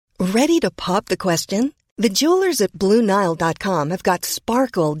Ready to pop the question? The jewelers at BlueNile.com have got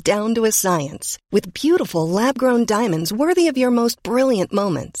sparkle down to a science with beautiful lab-grown diamonds worthy of your most brilliant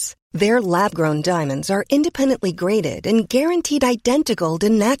moments. Their lab-grown diamonds are independently graded and guaranteed identical to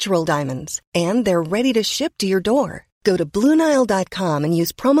natural diamonds, and they're ready to ship to your door. Go to BlueNile.com and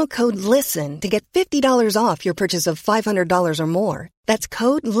use promo code LISTEN to get $50 off your purchase of $500 or more. That's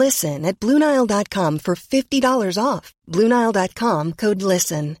code LISTEN at BlueNile.com for $50 off. BlueNile.com, code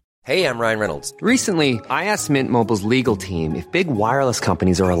LISTEN. Hey, I'm Ryan Reynolds. Recently, I asked Mint Mobile's legal team if big wireless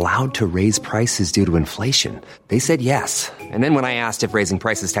companies are allowed to raise prices due to inflation. They said yes. And then when I asked if raising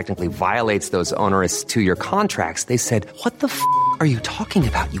prices technically violates those onerous two-year contracts, they said, "What the f*** are you talking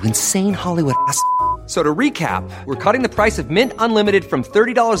about, you insane Hollywood ass f- So to recap, we're cutting the price of Mint Unlimited from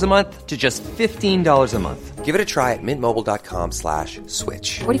 $30 a month to just $15 a month. Give it a try at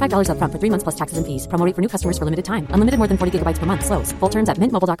mintmobile.com/switch. $45 up front for 3 months plus taxes and fees. Promo rate for new customers for limited time. Unlimited more than 40 gigabytes per month. Slows full terms at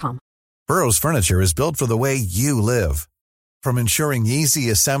mintmobile.com. Burrow's furniture is built for the way you live. From ensuring easy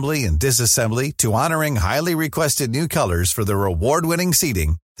assembly and disassembly to honoring highly requested new colors for their award-winning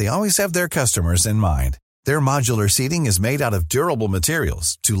seating, they always have their customers in mind. Their modular seating is made out of durable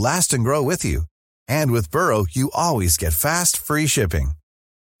materials to last and grow with you. And with Burrow, you always get fast, free shipping.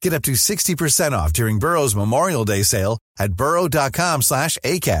 Get up to 60% off during Burrow's Memorial Day sale at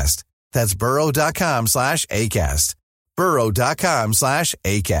burrow.com/ACAST. That's burrow.com/ACAST.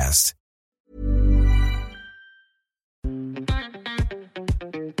 burrow.com/ACAST.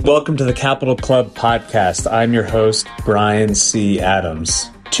 Welcome to the Capital Club podcast. I'm your host, Brian C. Adams.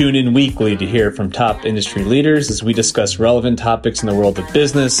 Tune in weekly to hear from top industry leaders as we discuss relevant topics in the world of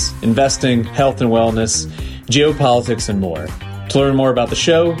business, investing, health and wellness, geopolitics, and more. To learn more about the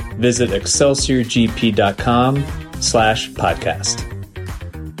show, visit excelsiorgp.com/podcast.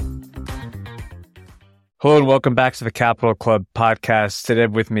 Hello and welcome back to the Capital Club podcast. Today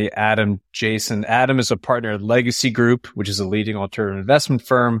with me, Adam Jason. Adam is a partner at Legacy Group, which is a leading alternative investment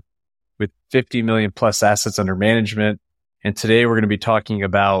firm with 50 million plus assets under management. And today we're going to be talking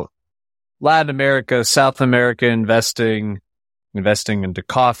about Latin America, South America investing into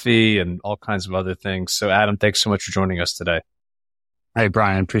coffee and all kinds of other things. So Adam, thanks so much for joining us today. Hey,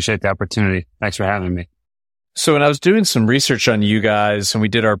 Brian, appreciate the opportunity. Thanks for having me. So when I was doing some research on you guys and we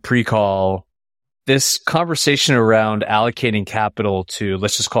did our pre-call, this conversation around allocating capital to,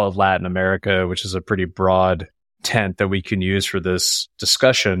 let's just call it Latin America, which is a pretty broad tent that we can use for this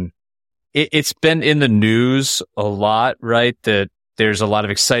discussion. It's been in the news a lot, right? That there's a lot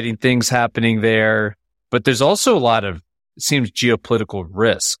of exciting things happening there, but there's also a lot of, it seems, geopolitical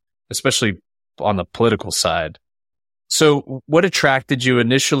risk, especially on the political side. So what attracted you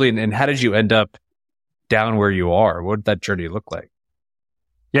initially, and how did you end up down where you are? What did that journey look like?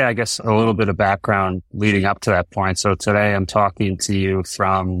 Yeah, I guess a little bit of background leading up to that point. So today I'm talking to you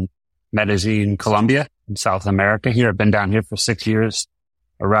from Medellin, Colombia, in South America here. I've been down here for 6 years.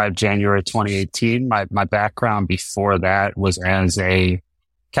 Arrived January 2018. My background before that was as a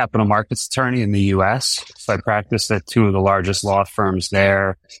capital markets attorney in the U.S. So I practiced at two of the largest law firms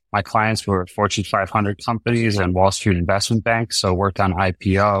there. My clients were Fortune 500 companies and Wall Street investment banks. So worked on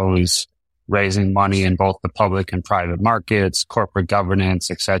IPOs, raising money in both the public and private markets, corporate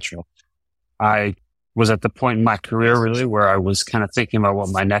governance, etc. I was at the point in my career really where I was kind of thinking about what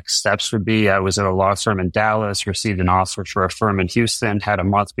my next steps would be. I was at a law firm in Dallas, received an offer for a firm in Houston, had a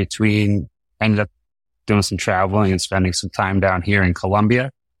month between, ended up doing some traveling and spending some time down here in Colombia,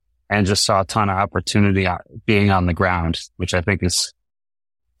 and just saw a ton of opportunity being on the ground, which I think is,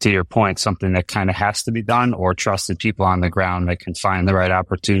 to your point, something that kind of has to be done, or trusted people on the ground that can find the right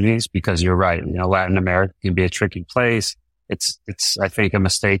opportunities, because you're right. You know, Latin America can be a tricky place. It's, I think, a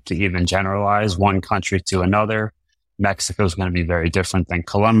mistake to even generalize one country to another. Mexico is going to be very different than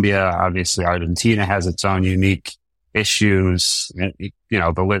Colombia. Obviously, Argentina has its own unique issues. You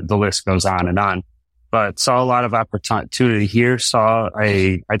know, the list goes on and on. But saw a lot of opportunity here. Saw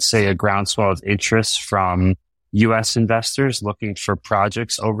I'd say a groundswell of interest from U.S. investors looking for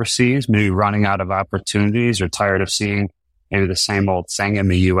projects overseas, maybe running out of opportunities or tired of seeing maybe the same old thing in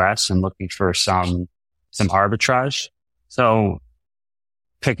the U.S. and looking for some arbitrage. So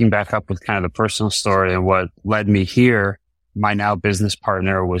picking back up with kind of the personal story and what led me here, my now business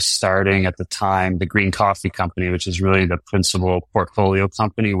partner was starting at the time the Green Coffee Company, which is really the principal portfolio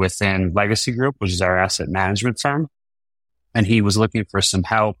company within Legacy Group, which is our asset management firm. And he was looking for some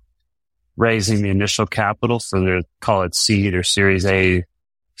help raising the initial capital for the, call it seed or Series A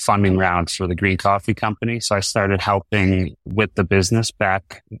funding rounds for the Green Coffee Company. So I started helping with the business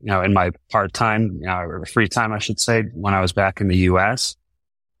back, you know, in my part-time, or free time, I should say, when I was back in the US.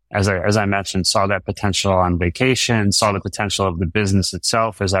 as I mentioned, saw that potential on vacation, saw the potential of the business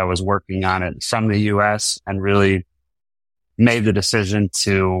itself as I was working on it from the US, and really made the decision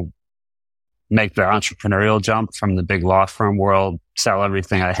to make the entrepreneurial jump from the big law firm world, sell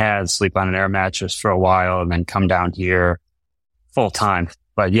everything I had, sleep on an air mattress for a while, and then come down here full time.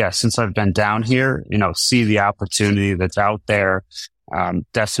 But yeah, since I've been down here, see the opportunity that's out there.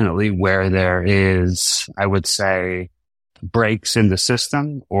 Definitely where there is, I would say, breaks in the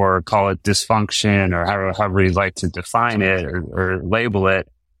system, or call it dysfunction, or however you'd like to define it or label it,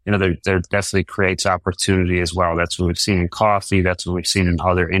 there definitely creates opportunity as well. That's what we've seen in coffee. That's what we've seen in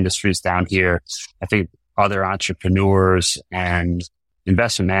other industries down here. I think other entrepreneurs and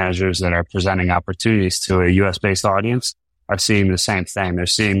investment managers that are presenting opportunities to a US-based audience are seeing the same thing. They're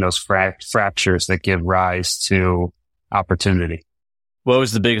seeing those fractures that give rise to opportunity. What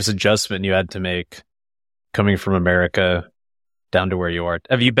was the biggest adjustment you had to make coming from America down to where you are?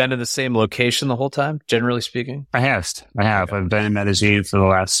 Have you been in the same location the whole time, generally speaking? I have. Okay. I've been in Medellin for the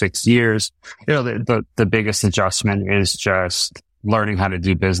last 6 years. The biggest adjustment is just learning how to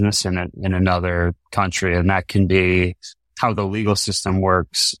do business in another country. And that can be how the legal system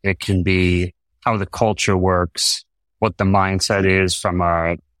works. It can be how the culture works, what the mindset is from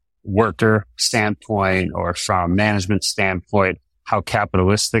a worker standpoint or from management standpoint. How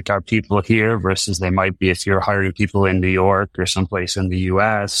capitalistic are people here versus they might be if you're hiring people in New York or someplace in the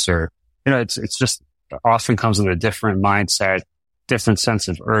US, or, it's just often comes with a different mindset, different sense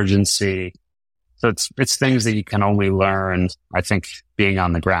of urgency. So it's things that you can only learn, I think, being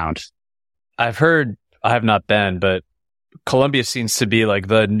on the ground. I've heard, I have not been, but Colombia seems to be like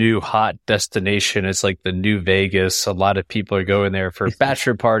the new hot destination. It's like the new Vegas. A lot of people are going there for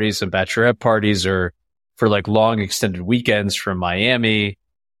bachelor parties and bachelorette parties, or for like long extended weekends from Miami.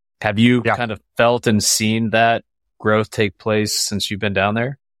 Have you kind of felt and seen that growth take place since you've been down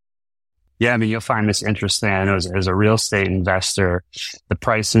there? Yeah, you'll find this interesting. I know as a real estate investor, the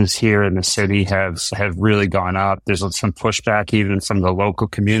prices here in the city have really gone up. There's some pushback even from the local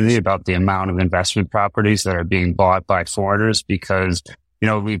community about the amount of investment properties that are being bought by foreigners because,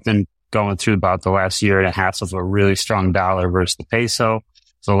 we've been going through about the last year and a half of a really strong dollar versus the peso.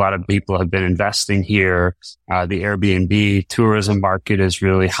 So a lot of people have been investing here. The Airbnb tourism market is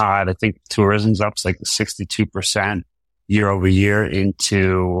really hot. I think tourism's up like 62% year over year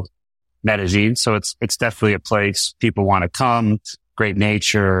into Medellin. So it's definitely a place people want to come. Great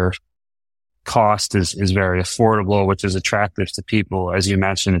nature. Cost is very affordable, which is attractive to people. As you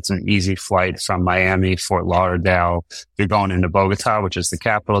mentioned, it's an easy flight from Miami, Fort Lauderdale. You're going into Bogota, which is the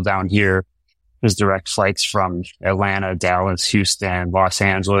capital down here. There's direct flights from Atlanta, Dallas, Houston, Los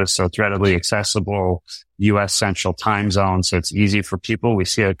Angeles. So it's readily accessible, U.S. central time zone. So it's easy for people. We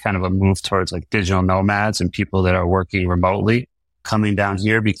see a kind of a move towards like digital nomads and people that are working remotely coming down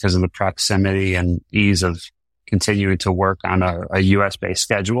here because of the proximity and ease of continuing to work on a U.S. based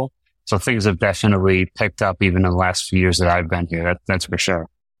schedule. So things have definitely picked up even in the last few years that I've been here. That's for sure.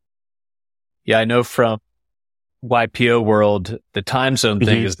 Yeah, I know from YPO world, the time zone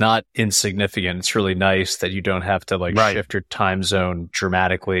thing is not insignificant. It's really nice that you don't have to shift your time zone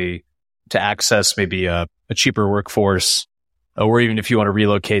dramatically to access maybe a cheaper workforce, or even if you want to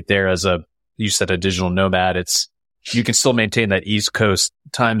relocate there as you said, a digital nomad, you can still maintain that East Coast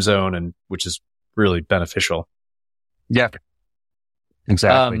time zone, and which is really beneficial. Yeah,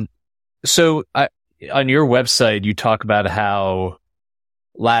 exactly. So on your website, you talk about how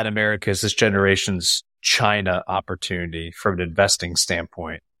Latin America is this generation's China opportunity from an investing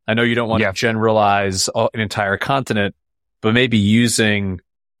standpoint. I know you don't want to generalize an entire continent, but maybe using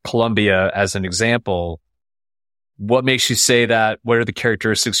Colombia as an example, what makes you say that? What are the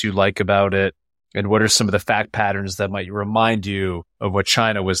characteristics you like about it? And what are some of the fact patterns that might remind you of what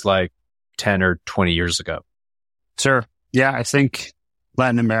China was like 10 or 20 years ago? Sure. Yeah, I think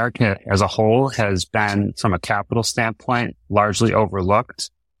Latin America as a whole has been, from a capital standpoint, largely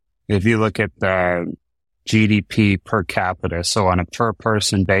overlooked. If you look at the GDP per capita, so on a per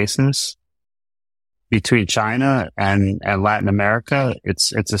person basis, between China and Latin America,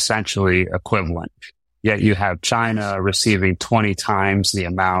 it's essentially equivalent. Yet you have China receiving 20 times the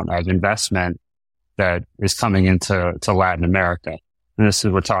amount of investment that is coming into Latin America. And this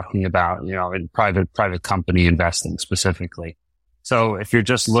is, we're talking about, in private company investing specifically. So if you're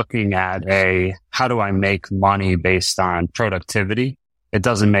just looking at how do I make money based on productivity, it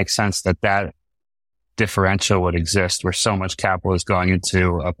doesn't make sense that differential would exist where so much capital is going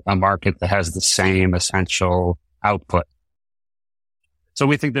into a market that has the same essential output. So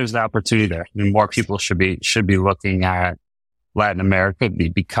we think there's the opportunity there. I mean, more people should be looking at Latin America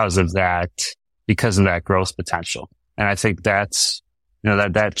because of that growth potential. And I think that's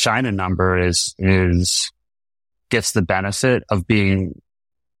that China number gets the benefit of being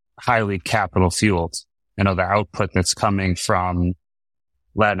highly capital fueled. The output that's coming from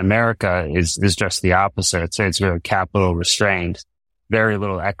Latin America is just the opposite. I'd say it's very capital restrained. Very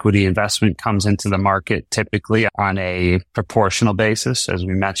little equity investment comes into the market typically on a proportional basis, as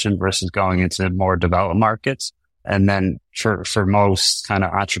we mentioned, versus going into more developed markets. And then for most kind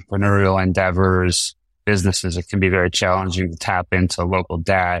of entrepreneurial endeavors, businesses, it can be very challenging to tap into local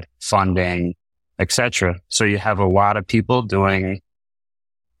debt, funding, etc. So you have a lot of people doing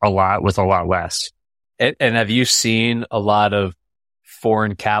a lot with a lot less. And have you seen a lot of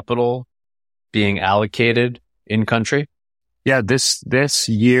foreign capital being allocated in country? Yeah, this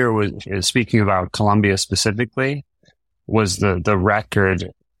year was, speaking about Colombia specifically, was the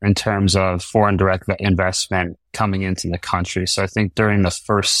record in terms of foreign direct investment coming into the country. So I think during the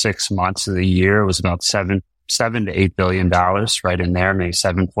first 6 months of the year, it was about $7 to $8 billion, right in there, maybe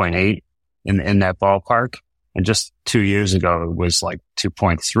 7.8 in that ballpark. And just 2 years ago, it was like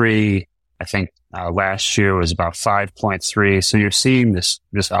 2.3. I think last year was about 5.3. So you're seeing this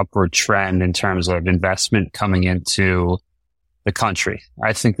upward trend in terms of investment coming into the country.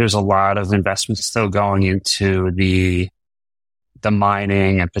 I think there's a lot of investment still going into the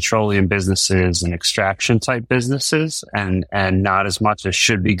mining and petroleum businesses and extraction type businesses, and not as much as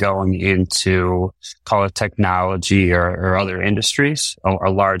should be going into, call it, technology or other industries.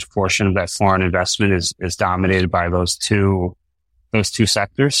 A large portion of that foreign investment is dominated by those two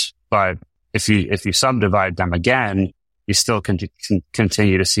sectors. But if you subdivide them again, you still can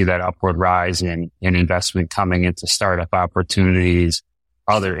continue to see that upward rise in investment coming into startup opportunities,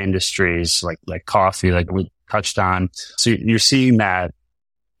 other industries like coffee, like we touched on. So you're seeing that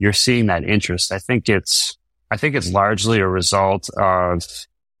interest. I think it's largely a result of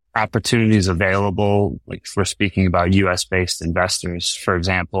opportunities available. Like if we're speaking about US based investors, for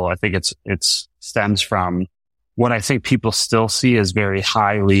example, I think it stems from what I think people still see as very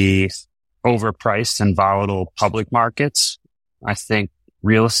highly overpriced and volatile public markets. I think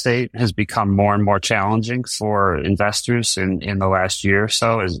real estate has become more and more challenging for investors in the last year or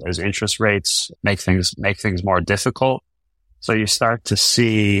so as interest rates make things more difficult. So you start to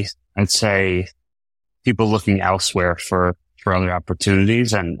see, I'd say, people looking elsewhere for other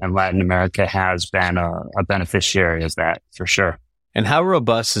opportunities, and Latin America has been a beneficiary of that for sure. And how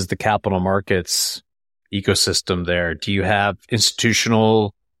robust is the capital markets ecosystem there? Do you have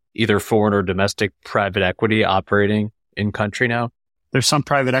institutional, either foreign or domestic, private equity operating in country now? There's some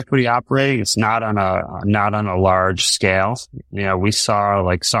private equity operating. It's not on a large scale. We saw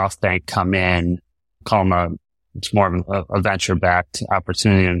like SoftBank come in, it's more of a venture-backed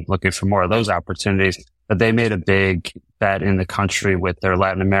opportunity and looking for more of those opportunities. But they made a big bet in the country with their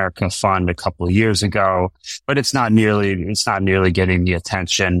Latin America fund a couple of years ago. But it's not nearly getting the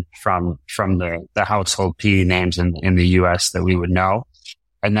attention from the household PE names in the US that we would know.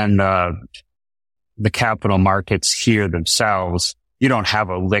 And then the capital markets here themselves, you don't have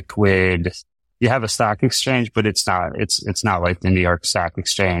you have a stock exchange, but it's not like the New York Stock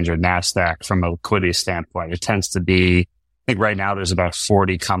Exchange or NASDAQ from a liquidity standpoint. It tends to be, I think right now there's about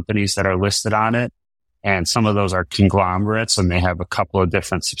 40 companies that are listed on it. And some of those are conglomerates and they have a couple of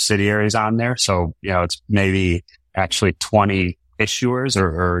different subsidiaries on there. So, it's maybe actually 20 issuers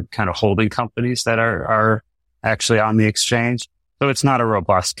or kind of holding companies that are actually on the exchange. So it's not a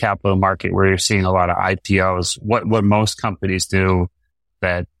robust capital market where you're seeing a lot of IPOs. What most companies do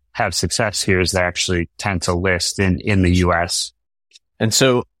that have success here is they actually tend to list in the US. And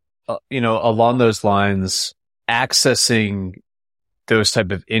so, along those lines, accessing those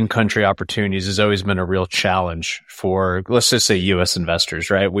type of in-country opportunities has always been a real challenge for, let's just say, US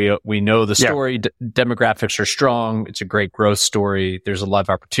investors, right? We know the story. Yeah. Demographics are strong. It's a great growth story. There's a lot of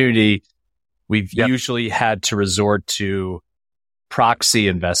opportunity. We've usually had to resort to proxy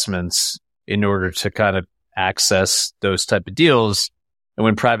investments in order to kind of access those type of deals. And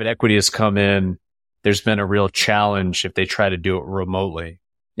when private equity has come in, there's been a real challenge if they try to do it remotely.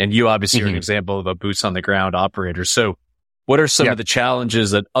 And you obviously are an example of a boots on the ground operator. So what are some of the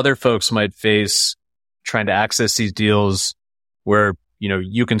challenges that other folks might face trying to access these deals where,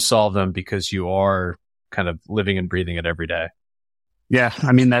 you can solve them because you are kind of living and breathing it every day? Yeah.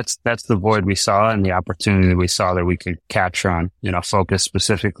 I mean, that's the void we saw and the opportunity that we saw that we could capture on, focus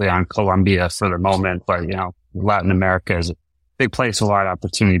specifically on Colombia for the moment. But, Latin America is a big place, a lot of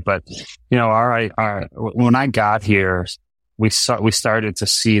opportunity. But, when I got here, we started to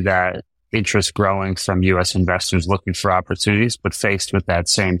see that interest growing from U.S. investors looking for opportunities, but faced with that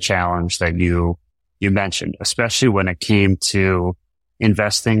same challenge that you mentioned, especially when it came to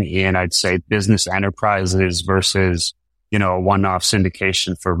investing in, I'd say, business enterprises versus a one-off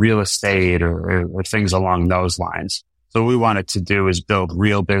syndication for real estate or things along those lines. So what we wanted to do is build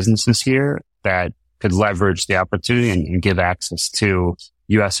real businesses here that could leverage the opportunity and give access to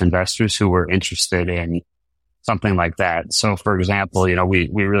U.S. investors who were interested in something like that. So for example, we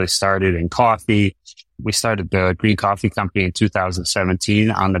really started in coffee. We started the Green Coffee Company in 2017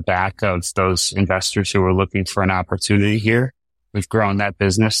 on the back of those investors who were looking for an opportunity here. We've grown that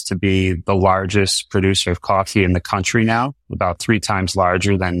business to be the largest producer of coffee in the country now, about 3 times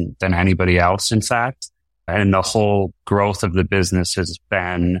larger than anybody else, in fact. And the whole growth of the business has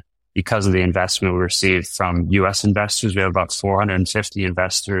been because of the investment we received from U.S. investors. We have about 450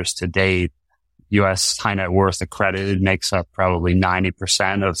 investors to date. U.S. high net worth accredited makes up probably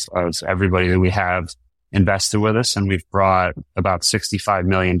 90% of everybody that we have invested with us. And we've brought about $65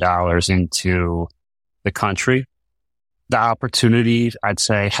 million into the country. The opportunity, I'd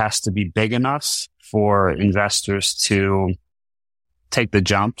say, has to be big enough for investors to take the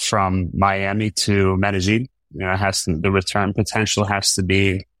jump from Miami to Medellin. The return potential has to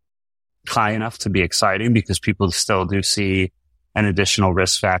be high enough to be exciting because people still do see an additional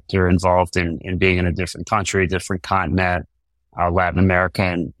risk factor involved in being in a different country, different continent, Latin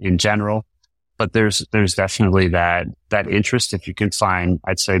America in general. But there's definitely that interest if you can find,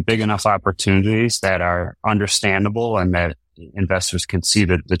 I'd say, big enough opportunities that are understandable and that investors can see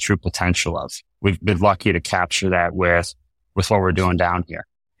the true potential of. We've been lucky to capture that with what we're doing down here.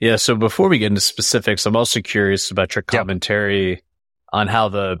 Yeah. So before we get into specifics, I'm also curious about your commentary on how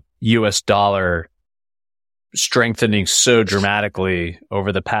the U.S. dollar strengthening so dramatically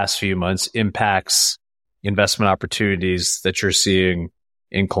over the past few months impacts investment opportunities that you're seeing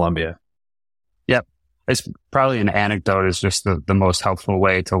in Colombia. Yep. It's probably an anecdote is just the most helpful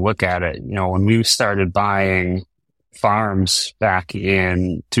way to look at it. When we started buying farms back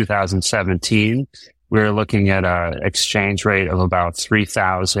in 2017, we were looking at an exchange rate of about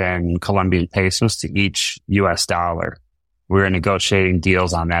 3,000 Colombian pesos to each U.S. dollar. We were negotiating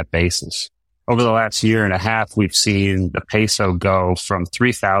deals on that basis. Over the last year and a half, we've seen the peso go from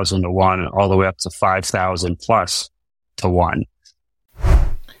 3,000 to 1 all the way up to 5,000 plus to 1.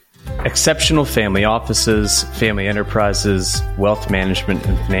 Exceptional family offices, family enterprises, wealth management,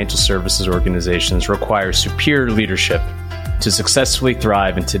 and financial services organizations require superior leadership to successfully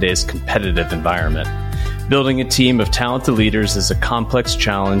thrive in today's competitive environment. Building a team of talented leaders is a complex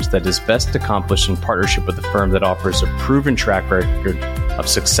challenge that is best accomplished in partnership with a firm that offers a proven track record of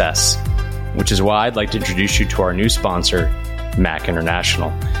success, which is why I'd like to introduce you to our new sponsor, Mack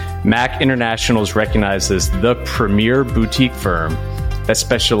International. Mack International is recognized as the premier boutique firm that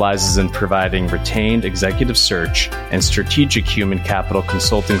specializes in providing retained executive search and strategic human capital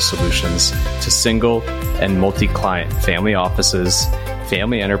consulting solutions to single and multi-client family offices,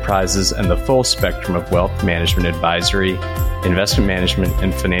 family enterprises, and the full spectrum of wealth management advisory, investment management,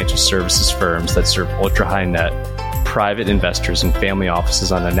 and financial services firms that serve ultra-high net private investors and family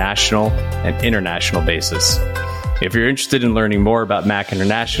offices on a national and international basis. If you're interested in learning more about Mack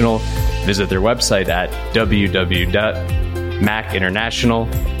International, visit their website at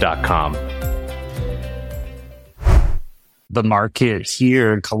www.mackinternational.com. The market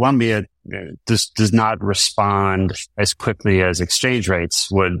here in Colombia does not respond as quickly as exchange rates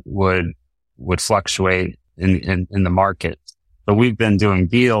would fluctuate in the market. But we've been doing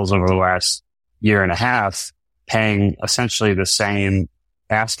deals over the last year and a half, paying essentially the same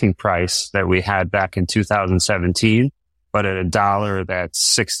asking price that we had back in 2017, but at a dollar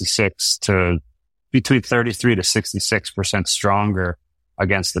that's between 33 to 66% stronger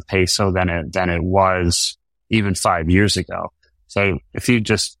against the peso than it was even 5 years ago. So if you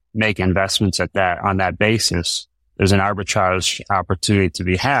just make investments on that basis, there's an arbitrage opportunity to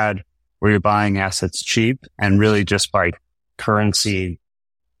be had where you're buying assets cheap, and really just by currency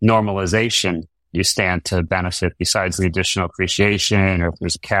normalization, you stand to benefit besides the additional appreciation, or if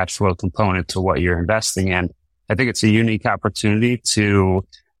there's a cash flow component to what you're investing in. I think it's a unique opportunity to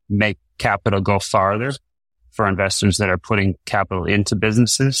make capital go farther for investors that are putting capital into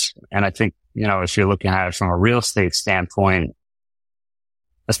businesses. And I think, if you're looking at it from a real estate standpoint,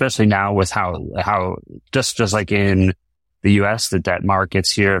 especially now with how just like in the U.S., the debt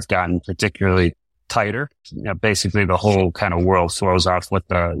markets here have gotten particularly tighter. Basically the whole kind of world throws off what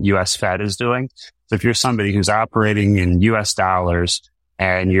the U.S. Fed is doing. So if you're somebody who's operating in U.S. dollars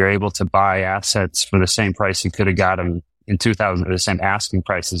and you're able to buy assets for the same price you could have got them in 2000, the same asking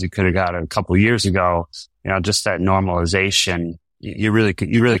prices you could have got a couple of years ago, just that normalization, you really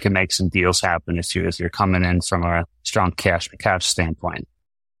can make some deals happen if you're coming in from a strong cash standpoint.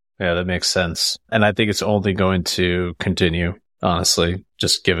 Yeah, that makes sense. And I think it's only going to continue, honestly,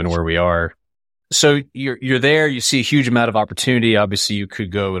 just given where we are So you're there, you see a huge amount of opportunity. Obviously, you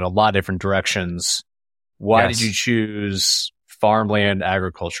could go in a lot of different directions. Why did you choose farmland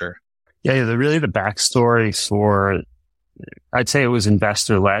agriculture? Yeah, the backstory for, I'd say it was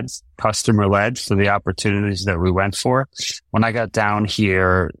investor-led, customer-led for the opportunities that we went for. When I got down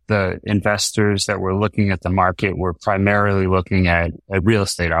here, the investors that were looking at the market were primarily looking at real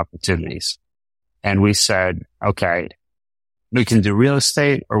estate opportunities. And we said, okay, we can do real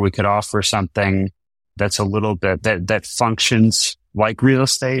estate, or we could offer something that's a little bit, that functions like real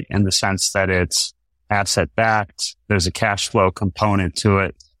estate in the sense that it's asset-backed. There's a cash flow component to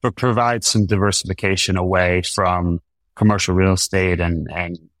it, but provides some diversification away from commercial real estate and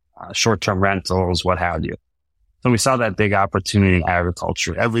short-term rentals, what have you. So we saw that big opportunity in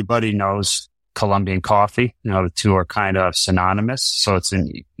agriculture. Everybody knows Colombian coffee. The two are kind of synonymous. So it's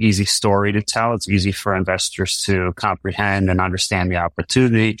an easy story to tell. It's easy for investors to comprehend and understand the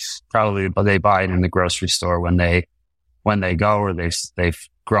opportunity. Probably, but they buy it in the grocery store when they go, or they've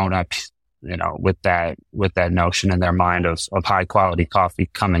grown up, with that notion in their mind of high quality coffee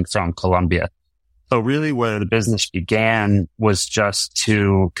coming from Colombia. So really where the business began was just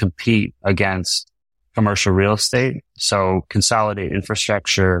to compete against commercial real estate. So consolidate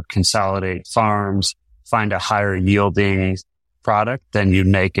infrastructure, consolidate farms, find a higher yielding product than you'd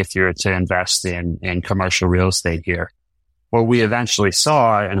make if you were to invest in commercial real estate here. What we eventually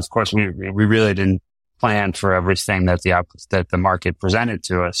saw, and of course we really didn't plan for everything that the market presented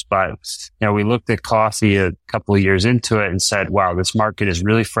to us, but we looked at coffee a couple of years into it and said, wow, this market is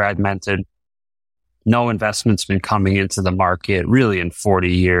really fragmented. No investment's been coming into the market really in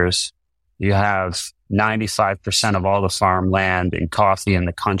 40 years. You have 95% of all the farmland in coffee in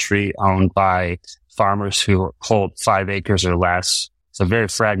the country owned by farmers who hold 5 acres or less. So very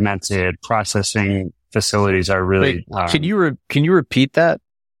fragmented. Processing facilities are really... Can you repeat that?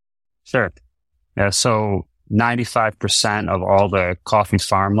 Sure. Yeah, so 95% of all the coffee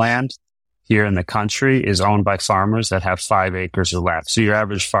farmland here in the country is owned by farmers that have 5 acres or less. So your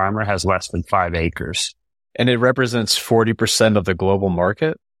average farmer has less than 5 acres. And it represents 40% of the global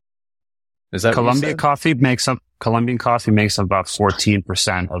market? Is that Colombian coffee makes up about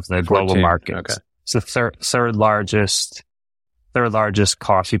 14% of the global market. Okay. It's the third largest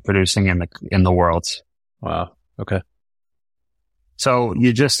coffee producing in the world. Wow. Okay. So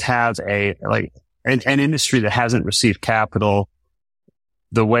you just have an industry that hasn't received capital.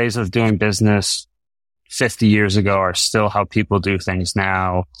 The ways of doing business 50 years ago are still how people do things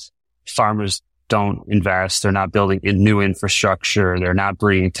now. Farmers don't invest. They're not building new infrastructure. They're not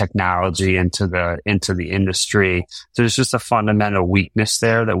bringing technology into the industry. So there's just a fundamental weakness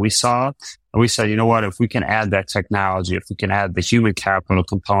there that we saw. And we said, you know what, if we can add that technology, if we can add the human capital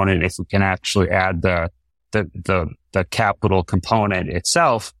component, if we can actually add the capital component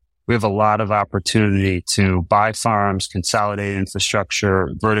itself, we have a lot of opportunity to buy farms, consolidate infrastructure,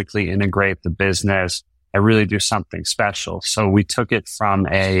 vertically integrate the business, and really do something special. So we took it from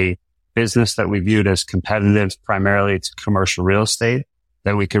a business that we viewed as competitive primarily to commercial real estate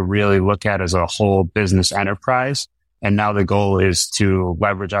that we could really look at as a whole business enterprise. And now the goal is to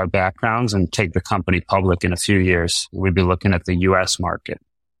leverage our backgrounds and take the company public in a few years. We'd be looking at the U.S. market.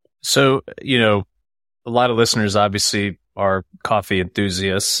 So, a lot of listeners obviously are coffee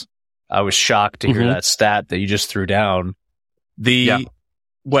enthusiasts. I was shocked to hear that stat that you just threw down.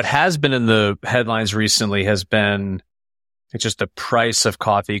 What has been in the headlines recently has been just the price of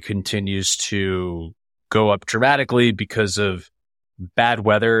coffee continues to go up dramatically because of bad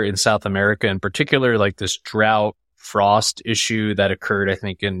weather in South America, in particular, like this drought frost issue that occurred, I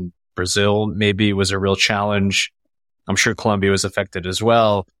think, in Brazil maybe was a real challenge. I'm sure Colombia was affected as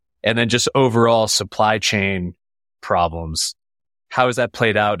well. And then just overall supply chain problems. How has that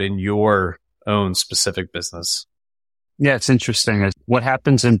played out in your own specific business? Yeah, it's interesting. What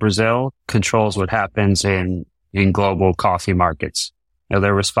happens in Brazil controls what happens in global coffee markets.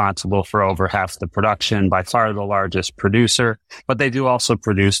 They're responsible for over half the production, by far the largest producer, but they do also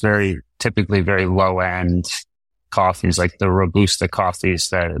produce typically very low end coffees, like the Robusta coffees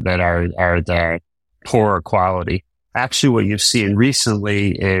that are the poorer quality. Actually, what you've seen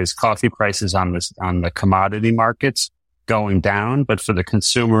recently is coffee prices on the commodity markets going down, but for the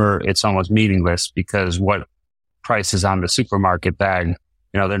consumer, it's almost meaningless because what price is on the supermarket bag,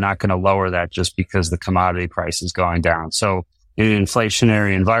 they're not going to lower that just because the commodity price is going down. So in an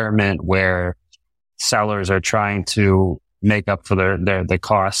inflationary environment where sellers are trying to make up for the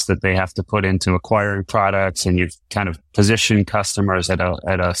costs that they have to put into acquiring products, and you've kind of positioned customers at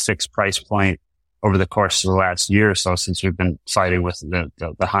a fixed price point over the course of the last year or so since we've been fighting with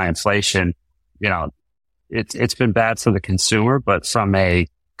the high inflation, it's been bad for the consumer, but from a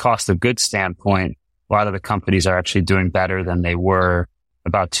cost of goods standpoint, a lot of the companies are actually doing better than they were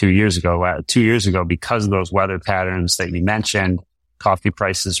about 2 years ago. 2 years ago, because of those weather patterns that you mentioned, coffee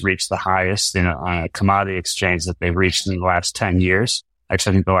prices reached the highest on a commodity exchange that they've reached in the last 10 years.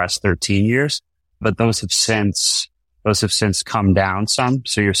 Actually, I think the last 13 years. But those have since come down some.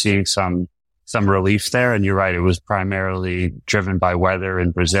 So you're seeing some relief there. And you're right. It was primarily driven by weather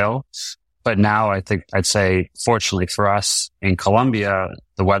in Brazil. But now I'd say, fortunately for us in Colombia,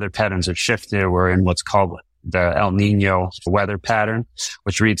 the weather patterns have shifted. We're in what's called the El Nino weather pattern,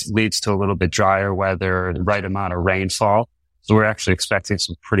 which leads to a little bit drier weather, the right amount of rainfall. So we're actually expecting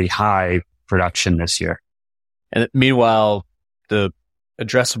some pretty high production this year. And meanwhile, the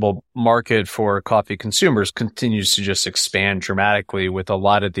addressable market for coffee consumers continues to just expand dramatically, with a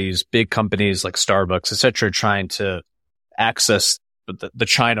lot of these big companies like Starbucks, et cetera, trying to access the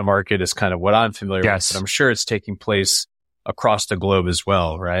China market is kind of what I'm familiar with. But I'm sure it's taking place across the globe as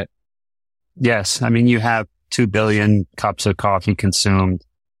well, right? Yes. I mean, you have 2 billion cups of coffee consumed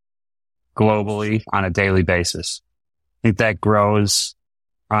globally on a daily basis. I think that grows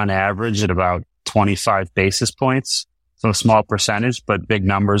on average at about 25 basis points. So a small percentage, but big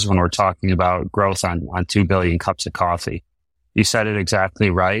numbers when we're talking about growth on 2 billion cups of coffee. You said it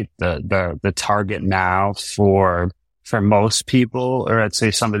exactly right. The target now for most people, or I'd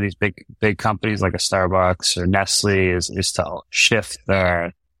say some of these big companies like a Starbucks or Nestle is to shift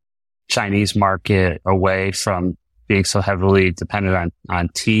the Chinese market away from being so heavily dependent on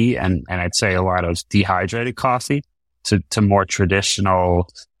tea and I'd say a lot of dehydrated coffee to more traditional,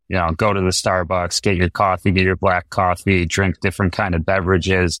 go to the Starbucks, get your coffee, get your black coffee, drink different kind of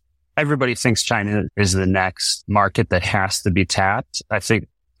beverages. Everybody thinks China is the next market that has to be tapped. I think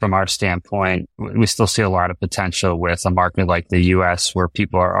from our standpoint, we still see a lot of potential with a market like the US, where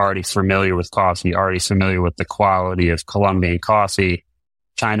people are already familiar with coffee, already familiar with the quality of Colombian coffee.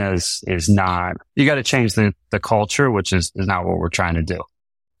 China is not. You got to change the culture, which is not what we're trying to do.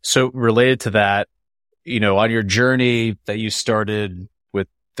 So related to that, on your journey that you started with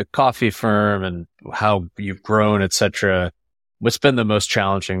the coffee firm and how you've grown, et cetera, what's been the most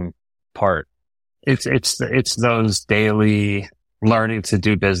challenging part? It's those daily learning to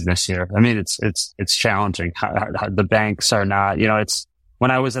do business here. I mean, it's challenging. The banks are not, it's when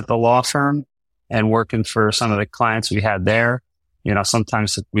I was at the law firm and working for some of the clients we had there,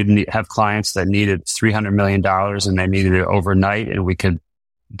 sometimes we'd have clients that needed $300 million and they needed it overnight, and we could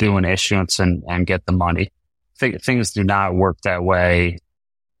do an issuance and get the money. Things do not work that way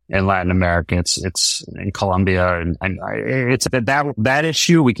in Latin America. It's in Colombia, and it's that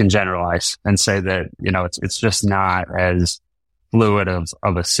issue we can generalize and say that, it's just not as fluid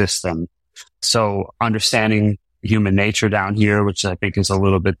of a system. So understanding human nature down here, which I think is a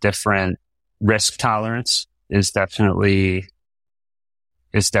little bit different, risk tolerance is definitely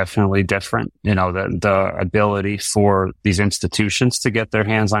different. The ability for these institutions to get their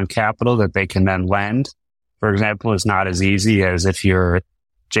hands on capital that they can then lend, for example, is not as easy as if you're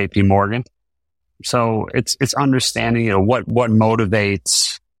JP Morgan. So it's understanding, what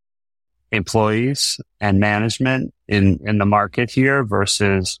motivates employees and management in the market here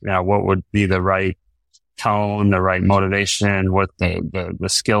versus, what would be the right tone, the right motivation, what the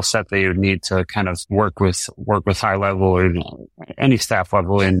skill set that you would need to kind of work with high level or any staff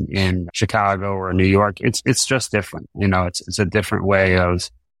level in Chicago or New York. It's just different. It's a different way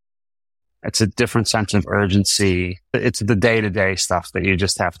it's a different sense of urgency. It's the day-to-day stuff that you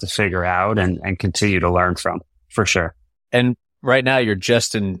just have to figure out and continue to learn from, for sure. And right now you're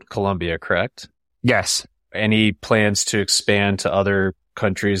just in Colombia, correct? Yes. Any plans to expand to other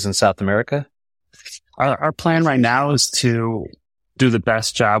countries in South America? Our plan right now is to do the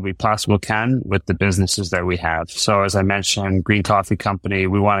best job we possibly can with the businesses that we have. So as I mentioned, Green Coffee Company,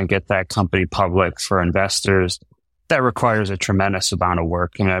 we want to get that company public for investors. That requires a tremendous amount of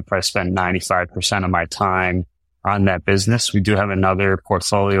work. I probably spend 95% of my time on that business. We do have another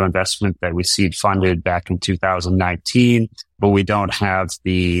portfolio investment that we seed funded back in 2019, but we don't have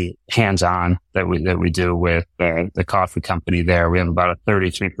the hands-on that we do with the coffee company there. We have about a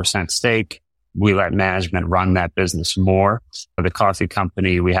 33% stake. We let management run that business more. For the coffee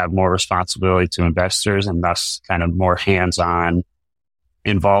company, we have more responsibility to investors and thus kind of more hands-on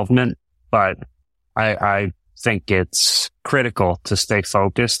involvement. But I think it's critical to stay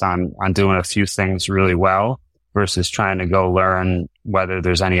focused on doing a few things really well versus trying to go learn whether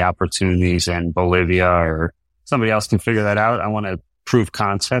there's any opportunities in Bolivia or somebody else can figure that out. I want to prove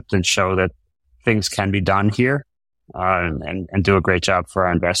concept and show that things can be done here. And do a great job for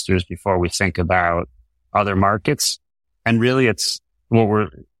our investors before we think about other markets. And really it's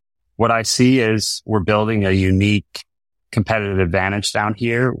what I see is we're building a unique competitive advantage down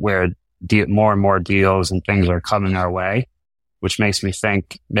here where more and more deals and things are coming our way, which makes me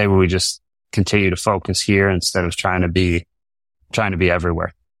think maybe we just continue to focus here instead of trying to be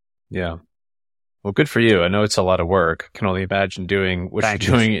everywhere. Yeah. Well, good for you. I know it's a lot of work. I can only imagine doing what Thank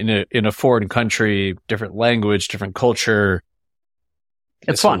you're you. doing in a foreign country, different language, different culture.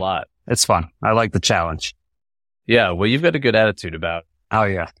 It's fun. A lot. It's fun. I like the challenge. Yeah. Well, you've got a good attitude about it. Oh,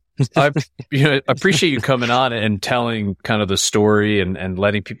 yeah. I appreciate you coming on and telling kind of the story and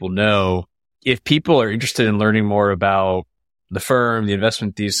letting people know. If people are interested in learning more about the firm, the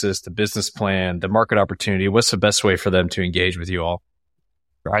investment thesis, the business plan, the market opportunity, what's the best way for them to engage with you all?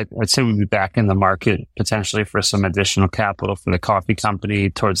 I'd say we'll be back in the market potentially for some additional capital for the coffee company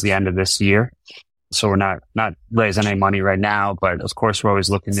towards the end of this year. So we're not raising any money right now, but of course we're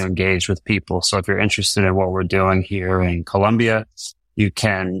always looking to engage with people. So if you're interested in what we're doing here in Colombia, you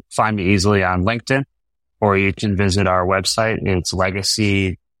can find me easily on LinkedIn, or you can visit our website. It's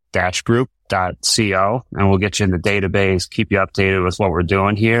legacy-group.co, and we'll get you in the database, keep you updated with what we're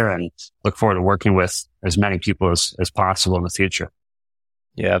doing here, and look forward to working with as many people as possible in the future.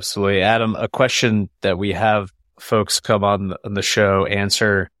 Yeah, absolutely. Adam, a question that we have folks come on the show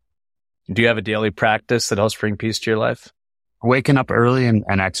answer. Do you have a daily practice that helps bring peace to your life? Waking up early and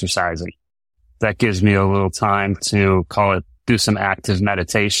exercising. That gives me a little time to do some active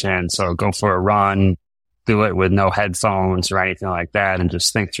meditation. So go for a run, do it with no headphones or anything like that, and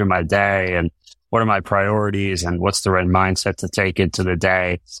just think through my day and what are my priorities and what's the right mindset to take into the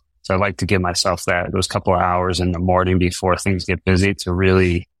day. So I like to give myself those couple of hours in the morning before things get busy to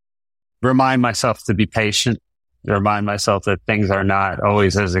really remind myself to be patient, remind myself that things are not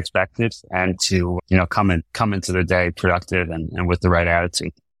always as expected, and to, come into the day productive and with the right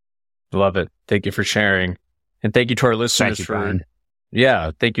attitude. Love it. Thank you for sharing. And thank you to our listeners Brian.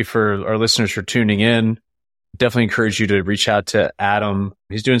 Thank you for our listeners for tuning in. Definitely encourage you to reach out to Adam.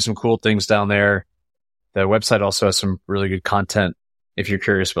 He's doing some cool things down there. The website also has some really good content. If you're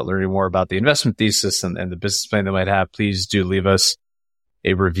curious about learning more about the investment thesis and the business plan they might have, please do leave us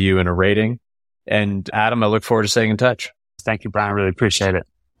a review and a rating. And Adam, I look forward to staying in touch. Thank you, Brian. Really appreciate it.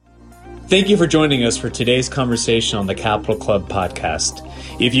 Thank you for joining us for today's conversation on the Capital Club podcast.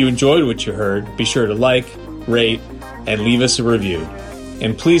 If you enjoyed what you heard, be sure to like, rate, and leave us a review.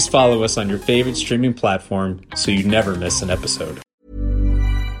 And please follow us on your favorite streaming platform so you never miss an episode.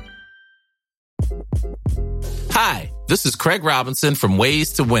 Hi, this is Craig Robinson from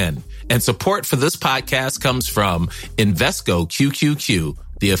Ways to Win, and support for this podcast comes from Invesco QQQ,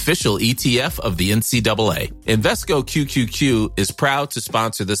 the official ETF of the NCAA. Invesco QQQ is proud to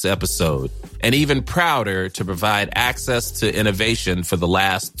sponsor this episode, and even prouder to provide access to innovation for the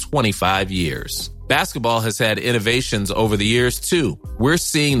last 25 years. Basketball has had innovations over the years, too. We're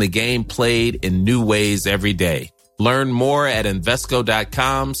seeing the game played in new ways every day. Learn more at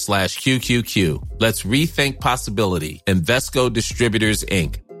Invesco.com/QQQ. Let's rethink possibility. Invesco Distributors,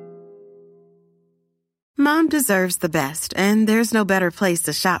 Inc. Mom deserves the best, and there's no better place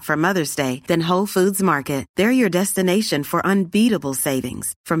to shop for Mother's Day than Whole Foods Market. They're your destination for unbeatable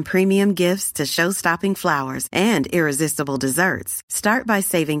savings, from premium gifts to show-stopping flowers and irresistible desserts. Start by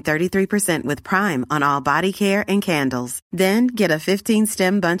saving 33% with Prime on all body care and candles. Then get a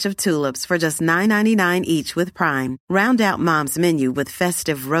 15-stem bunch of tulips for just $9.99 each with Prime. Round out Mom's menu with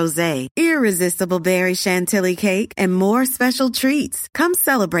festive rosé, irresistible berry chantilly cake, and more special treats. Come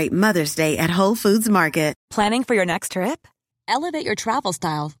celebrate Mother's Day at Whole Foods Market. Planning for your next trip? Elevate your travel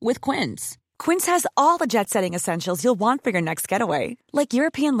style with Quince. Quince has all the jet-setting essentials you'll want for your next getaway, like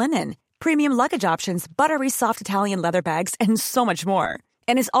European linen, premium luggage options, buttery soft Italian leather bags, and so much more.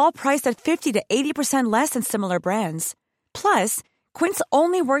 And is all priced at 50 to 80% less than similar brands. Plus, Quince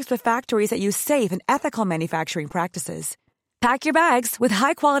only works with factories that use safe and ethical manufacturing practices. Pack your bags with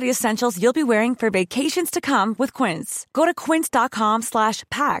high-quality essentials you'll be wearing for vacations to come with Quince. Go to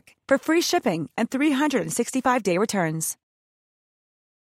quince.com/pack for free shipping and 365-day returns.